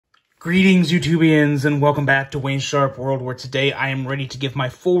Greetings, YouTubians, and welcome back to Wayne Sharp World, where today I am ready to give my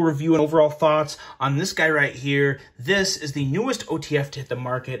full review and overall thoughts on this guy right here. This is the newest OTF to hit the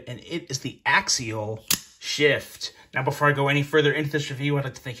market, and it is the Axial Shift. Now, before I go any further into this review, I'd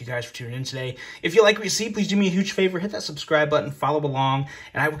like to thank you guys for tuning in today. If you like what you see, please do me a huge favor, hit that subscribe button, follow along,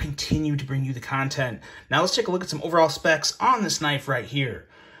 and I will continue to bring you the content. Now, let's take a look at some overall specs on this knife right here.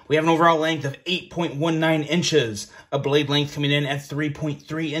 We have an overall length of 8.19 inches, a blade length coming in at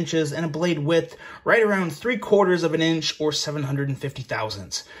 3.3 inches, and a blade width right around 3/4 of an inch or 750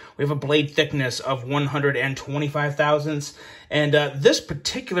 thousandths. We have a blade thickness of 125 thousandths, and this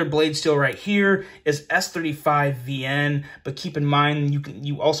particular blade steel right here is S35 VN, but keep in mind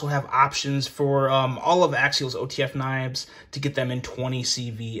you also have options for all of Axial's OTF knives to get them in 20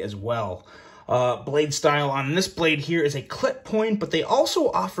 CV as well. Blade style on this blade here is a clip point, but they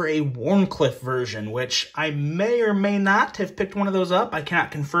also offer a Warncliffe version, which I may or may not have picked one of those up. I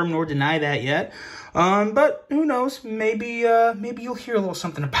cannot confirm nor deny that yet. But who knows? Maybe you'll hear a little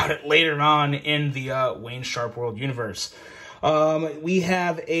something about it later on in the Wayne Sharp World universe. We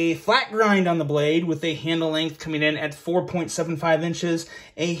have a flat grind on the blade with a handle length coming in at 4.75 inches,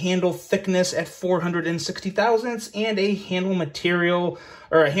 a handle thickness at 460 thousandths, and a handle material,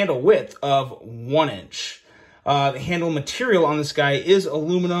 or a handle width of 1 inch. The handle material on this guy is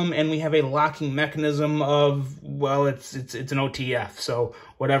aluminum, and we have a locking mechanism of, well, it's an OTF, so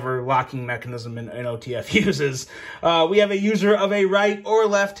whatever locking mechanism an OTF uses. We have a user of a right or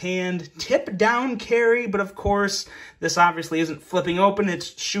left hand tip down carry, but of course, this obviously isn't flipping open,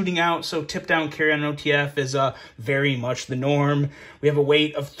 it's shooting out, so tip down carry on an OTF is very much the norm. We have a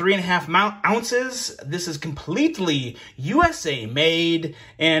weight of 3.5 ounces. This is completely USA made,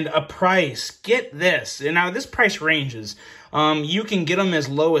 and a price, get this, and now this price ranges. You can get them as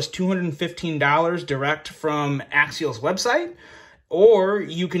low as $215 direct from Axial's website, or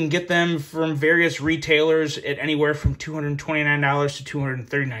you can get them from various retailers at anywhere from $229 to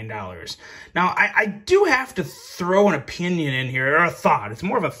 $239. Now, I do have to throw an opinion in here, or a thought. It's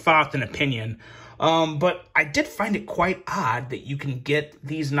more of a thought than opinion. But I did find it quite odd that you can get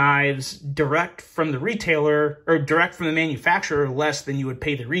these knives direct from the retailer, or direct from the manufacturer, less than you would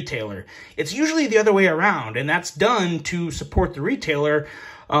pay the retailer. It's usually the other way around, and that's done to support the retailer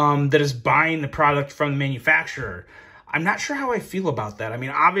that is buying the product from the manufacturer. I'm not sure how I feel about that. I mean,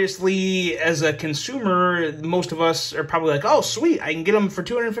 obviously, as a consumer, most of us are probably like, oh, sweet, I can get them for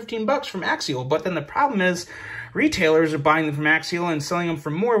 215 bucks from Axial. But then the problem is retailers are buying them from Axial and selling them for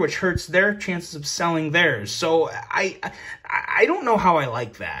more, which hurts their chances of selling theirs. So I don't know how I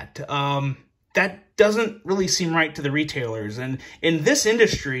like that. That doesn't really seem right to the retailers. And in this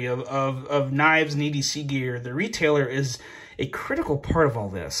industry of knives and EDC gear, the retailer is a critical part of all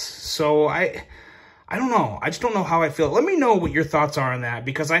this. So I don't know. I just don't know how I feel. Let me know what your thoughts are on that,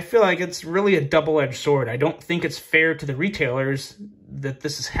 because I feel like it's really a double-edged sword. I don't think it's fair to the retailers that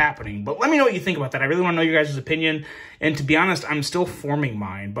this is happening. But let me know what you think about that. I really want to know your guys' opinion. And to be honest, I'm still forming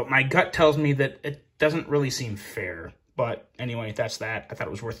mine. But my gut tells me that it doesn't really seem fair. But anyway, that's that. I thought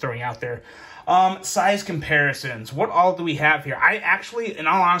it was worth throwing out there. Size comparisons. What all do we have here? I actually, in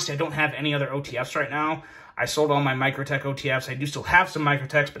all honesty, I don't have any other OTFs right now. I sold all my Microtech OTFs. I do still have some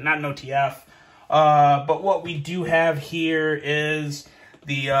Microtechs, but not an OTF. But what we do have here is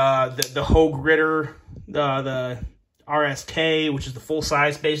the Hogue Ritter, the RSK, which is the full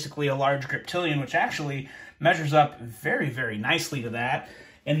size, basically a large Griptilian, which actually measures up very, very nicely to that.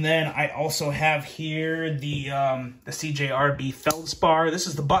 And then I also have here the CJRB Feldspar. This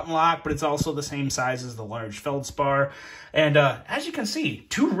is the button lock, but it's also the same size as the large Feldspar. And as you can see,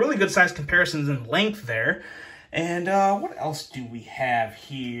 two really good size comparisons in length there. And what else do we have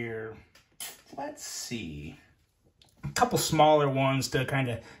here? Let's see. A couple smaller ones to kind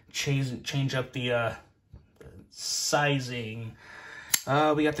of change up the sizing.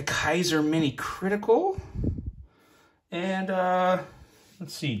 We got the Kaiser Mini Critical. And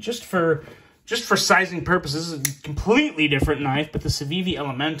let's see, just for sizing purposes, it's a completely different knife, but the Civivi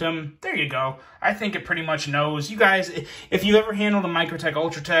Elementum, there you go. I think it pretty much knows. You guys, if you ever handled a Microtech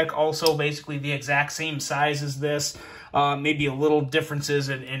Ultratech, also basically the exact same size as this, maybe a little differences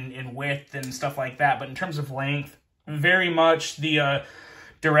in width and stuff like that, but in terms of length, very much the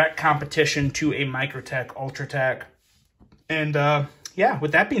direct competition to a Microtech Ultratech. And yeah,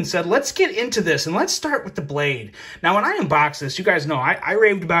 with that being said, let's get into this, and let's start with the blade. Now, when I unboxed this, you guys know, I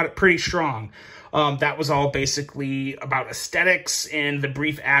raved about it pretty strong. That was all basically about aesthetics and the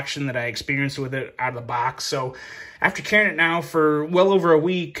brief action that I experienced with it out of the box. So after carrying it now for well over a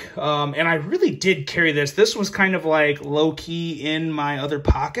week, and I really did carry this. This was kind of like low-key in my other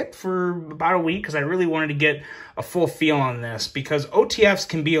pocket for about a week because I really wanted to get a full feel on this, because OTFs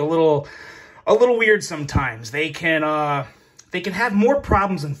can be a little weird sometimes. They can have more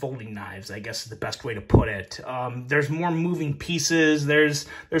problems than folding knives, I guess is the best way to put it. There's more moving pieces. There's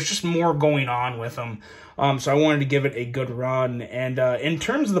just more going on with them. So I wanted to give it a good run. And in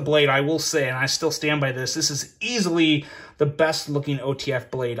terms of the blade, I will say, and I still stand by this, this is easily the best looking OTF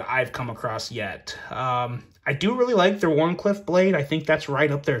blade I've come across yet. I do really like their Warncliffe blade. I think that's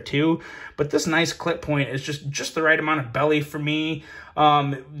right up there too. But this nice clip point is just the right amount of belly for me.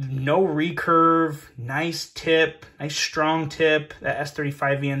 No recurve, nice tip, nice strong tip. That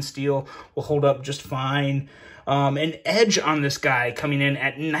S35VN steel will hold up just fine. An edge on this guy coming in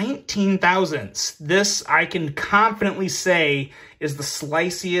at 19 thousandths. This, I can confidently say, is the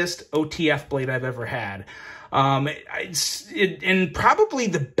sliciest OTF blade I've ever had. And probably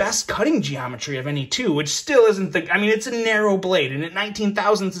the best cutting geometry of any too, which still isn't I mean, it's a narrow blade, and at 19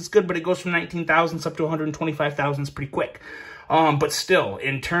 thousandths it's good, but it goes from 19 thousandths up to 125 thousandths pretty quick. But still,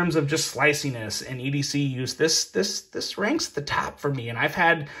 in terms of just sliciness and EDC use, this ranks at the top for me. And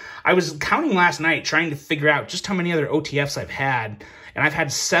I was counting last night trying to figure out just how many other OTFs I've had. And I've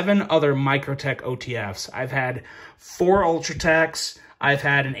had 7 other Microtech OTFs. I've had 4 Ultratechs. I've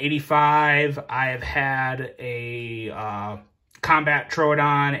had an 85. I've had a Combat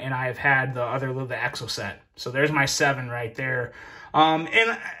Troodon, and I've had the Exoset. So there's my 7 right there.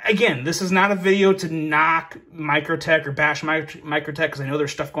 And again, this is not a video to knock Microtech or bash Microtech, because I know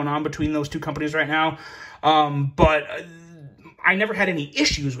there's stuff going on between those two companies right now. But I never had any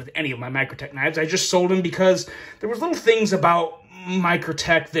issues with any of my Microtech knives. I just sold them because there was little things about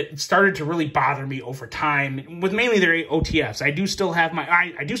Microtech that started to really bother me over time, with mainly their OTFs. I do still have my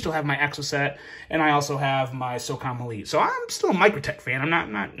Exoset, and I also have my SOCOM Elite. So I'm still a Microtech fan.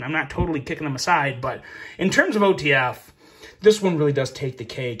 I'm not totally kicking them aside, but in terms of OTF, this one really does take the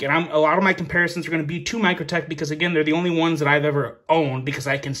cake. And a lot of my comparisons are going to be to Microtech because, again, they're the only ones that I've ever owned because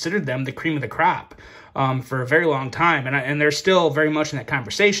I considered them the cream of the crop for a very long time. And they're still very much in that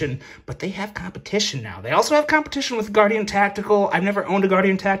conversation, but they have competition now. They also have competition with Guardian Tactical. I've never owned a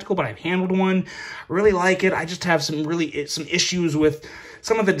Guardian Tactical, but I've handled one. I really like it. I just have some issues with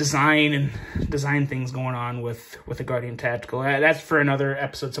some of the design things going on with the Guardian Tactical. That's for another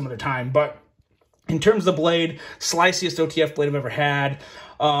episode some other time. But in terms of the blade, sliciest OTF blade I've ever had.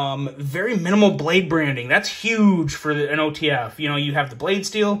 Very minimal blade branding. That's huge for an OTF. You know, you have the blade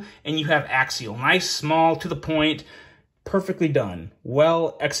steel and you have axial. Nice, small, to the point, perfectly done.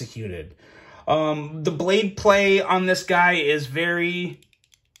 Well executed. The blade play on this guy is very,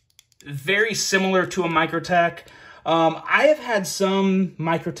 very similar to a Microtech. I have had some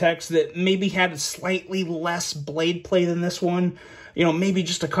Microtechs that maybe had slightly less blade play than this one. You know, maybe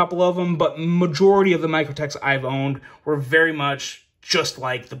just a couple of them, but majority of the Microtechs I've owned were very much just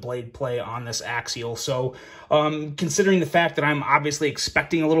like the blade play on this Axial. So, considering the fact that I'm obviously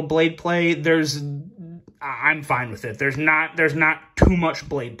expecting a little blade play, I'm fine with it. There's not too much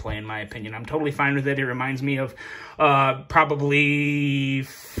blade play in my opinion. I'm totally fine with it. It reminds me of probably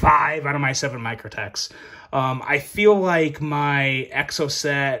 5 out of my 7 Microtechs. I feel like my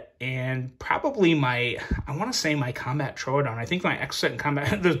Exoset and probably I want to say my Combat Troodon. I think my Exoset and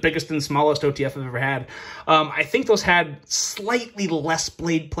Combat, the biggest and smallest OTF I've ever had. I think those had slightly less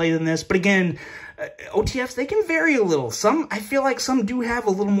blade play than this. But again, OTFs, they can vary a little. I feel like some do have a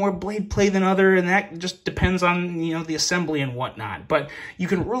little more blade play than other, and that just depends on, you know, the assembly and whatnot. But you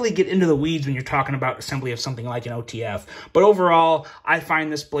can really get into the weeds when you're talking about assembly of something like an OTF. But overall, I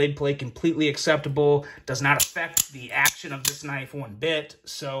find this blade play completely acceptable. Does not affect the action of this knife one bit,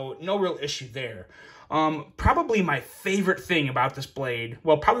 so no real issue there. Probably my favorite thing about this blade,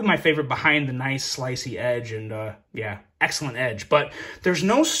 well, probably my favorite behind the nice slicey edge and, yeah, excellent edge, but there's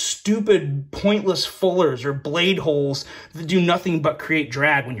no stupid, pointless fullers or blade holes that do nothing but create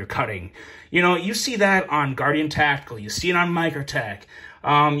drag when you're cutting. You know, you see that on Guardian Tactical, you see it on Microtech,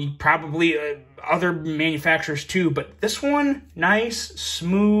 probably other manufacturers too, but this one, nice,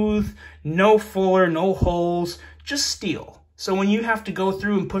 smooth, no fuller, no holes, just steel. So when you have to go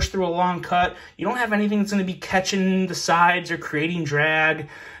through and push through a long cut, you don't have anything that's going to be catching the sides or creating drag.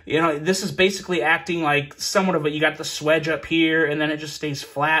 You know, this is basically acting like somewhat of you got the swedge up here, and then it just stays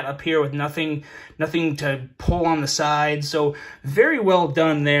flat up here with nothing to pull on the side. So very well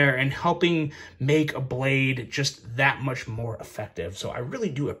done there and helping make a blade just that much more effective. So I really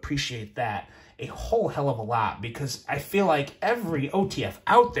do appreciate that. a whole hell of a lot, because I feel like every OTF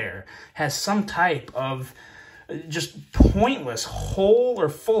out there has some type of just pointless hole or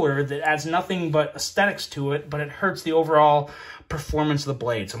fuller that adds nothing but aesthetics to it, but it hurts the overall performance of the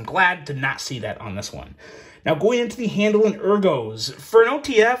blade. So I'm glad to not see that on this one. Now, going into the handle and ergos, for an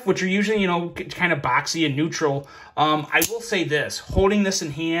OTF, which are usually, you know, kind of boxy and neutral, I will say this, holding this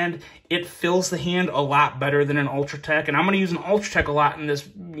in hand, it fills the hand a lot better than an Ultratech, and I'm going to use an Ultratech a lot in this,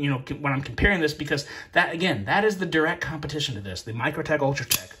 you know, when I'm comparing this, because that, again, that is the direct competition to this, the Microtech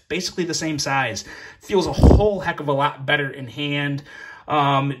Ultratech, basically the same size, feels a whole heck of a lot better in hand,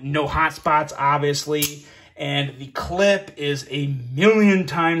 no hot spots, obviously. And the clip is a million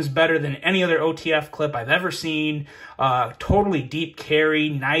times better than any other OTF clip I've ever seen. Totally deep carry,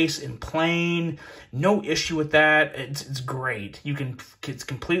 nice and plain. No issue with that. It's great. It's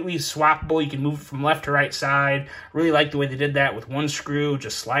completely swappable. You can move it from left to right side. Really like the way they did that with one screw,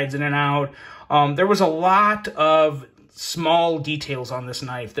 just slides in and out. There was a lot of small details on this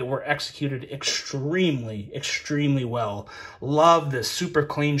knife that were executed extremely well. Love this super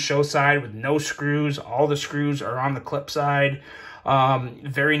clean show side with no screws. All the screws are on the clip side.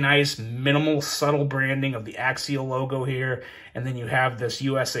 Very nice, minimal, subtle branding of the Axial logo here. And then you have this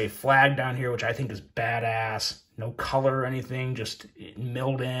USA flag down here, which I think is badass. No color or anything, just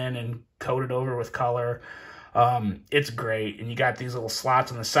milled in and coated over with color. It's great, and you got these little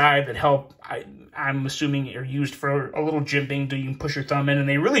slots on the side that help, I'm assuming, are used for a little jimping, so you can push your thumb in, and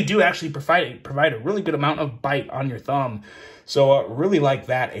they really do actually provide a really good amount of bite on your thumb, so really like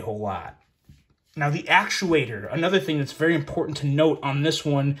that a whole lot. Now, the actuator, another thing that's very important to note on this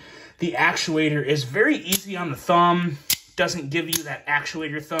one, the actuator is very easy on the thumb, doesn't give you that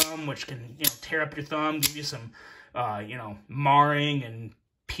actuator thumb, which can, you know, tear up your thumb, give you some, you know, marring and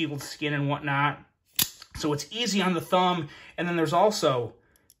peeled skin and whatnot. So it's easy on the thumb, and then there's also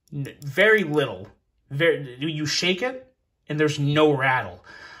very little. You shake it, and there's no rattle.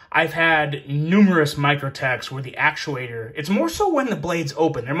 I've had numerous Microtechs where the actuator, it's more so when the blade's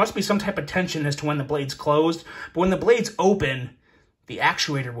open. There must be some type of tension as to when the blade's closed, but when the blade's open, the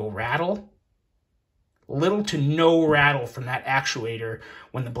actuator will rattle. Little to no rattle from that actuator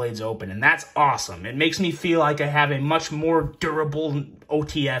when the blade's open, and that's awesome. It makes me feel like I have a much more durable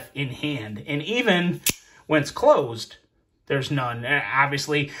OTF in hand, and even when it's closed, there's none,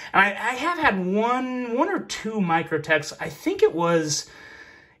 obviously. And I have had one or two Microtechs. I think it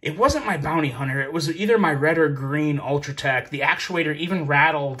wasn't my Bounty Hunter. It was either my red or green Ultratech. The actuator even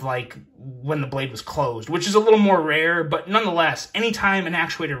rattled like when the blade was closed, which is a little more rare, but nonetheless, anytime an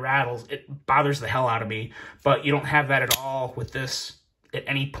actuator rattles, it bothers the hell out of me. But you don't have that at all with this at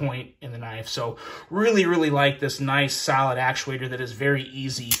any point in the knife. So really like this nice solid actuator that is very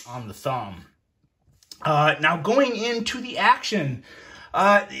easy on the thumb. Now going into the action.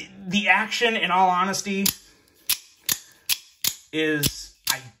 The action, in all honesty, is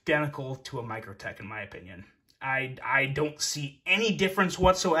identical to a Microtech, in my opinion. I don't see any difference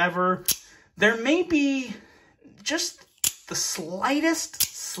whatsoever. There may be just the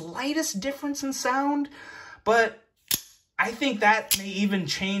slightest difference in sound, but I think that may even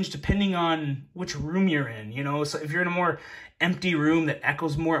change depending on which room you're in, you know? So if you're in a more empty room that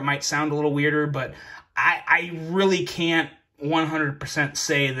echoes more, it might sound a little weirder, but I really can't 100%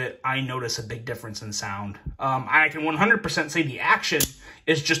 say that I notice a big difference in sound. I can 100% say the action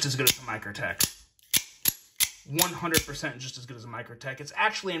is just as good as a Microtech. 100% just as good as a Microtech. It's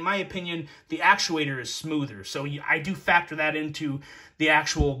actually, in my opinion, the actuator is smoother. So I do factor that into the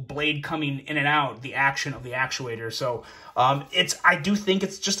actual blade coming in and out, the action of the actuator. So I do think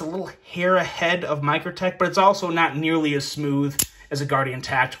it's just a little hair ahead of Microtech, but it's also not nearly as smooth as a Guardian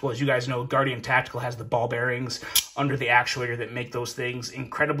Tactical. As you guys know, Guardian Tactical has the ball bearings under the actuator that make those things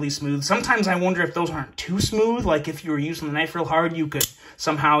incredibly smooth. Sometimes I wonder if those aren't too smooth. Like if you were using the knife real hard, you could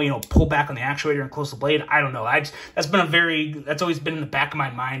somehow, you know, pull back on the actuator and close the blade. I don't know. That's always been in the back of my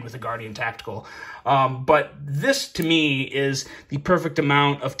mind with the Guardian Tactical. But this, to me, is the perfect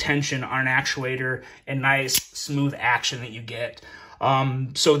amount of tension on an actuator and nice, smooth action that you get.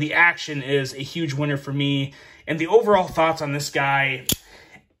 So the action is a huge winner for me. And the overall thoughts on this guy,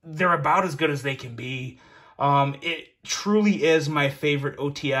 they're about as good as they can be. It truly is my favorite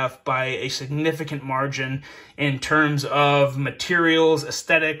OTF by a significant margin in terms of materials,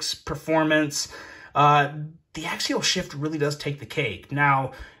 aesthetics, performance. The Axial Shift really does take the cake.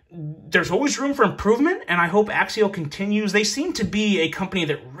 Now, there's always room for improvement, and I hope Axial continues. They seem to be a company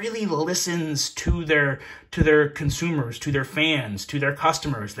that really listens to their consumers, to their fans, to their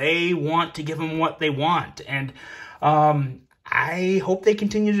customers. They want to give them what they want, and I hope they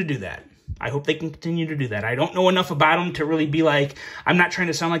continue to do that. I hope they can continue to do that. I don't know enough about them to really be like, I'm not trying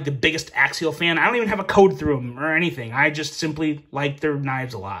to sound like the biggest Axial fan. I don't even have a code through them or anything. I just simply like their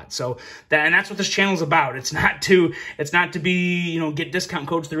knives a lot. So that's what this channel is about. It's not to be, get discount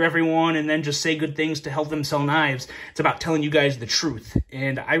codes through everyone and then just say good things to help them sell knives. It's about telling you guys the truth.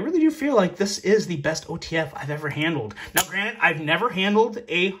 And I really do feel like this is the best OTF I've ever handled. Now, granted, I've never handled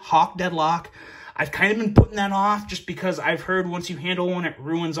a Hawk deadlock. I've kind of been putting that off just because I've heard once you handle one, it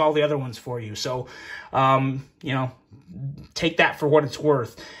ruins all the other ones for you. So, take that for what it's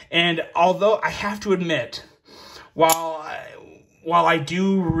worth. And although I have to admit, while I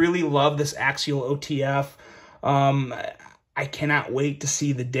do really love this Axial OTF, I cannot wait to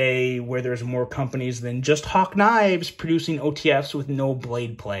see the day where there's more companies than just Hawk Knives producing OTFs with no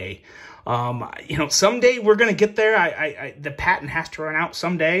blade play. Someday we're going to get there. The patent has to run out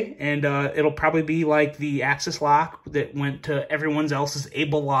someday, and it'll probably be like the Axis lock that went to everyone else's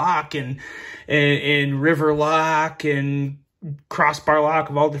Able lock and River lock and crossbar lock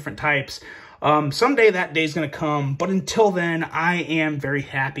of all different types. Someday that day's going to come, but until then, I am very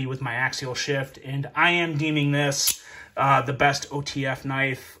happy with my Axial Shift, and I am deeming this the best OTF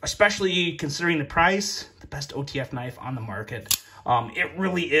knife, especially considering the price, the best OTF knife on the market. It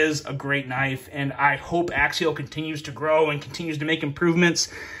really is a great knife, and I hope Axial continues to grow and continues to make improvements.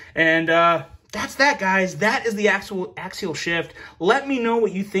 And that's that, guys. That is the Axial Shift. Let me know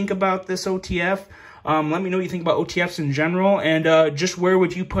what you think about this OTF. Let me know what you think about OTFs in general, and just where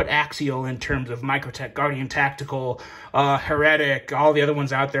would you put Axial in terms of Microtech, Guardian Tactical, Heretic, all the other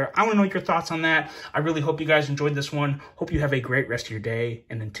ones out there. I want to know your thoughts on that. I really hope you guys enjoyed this one. Hope you have a great rest of your day,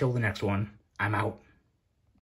 and until the next one, I'm out.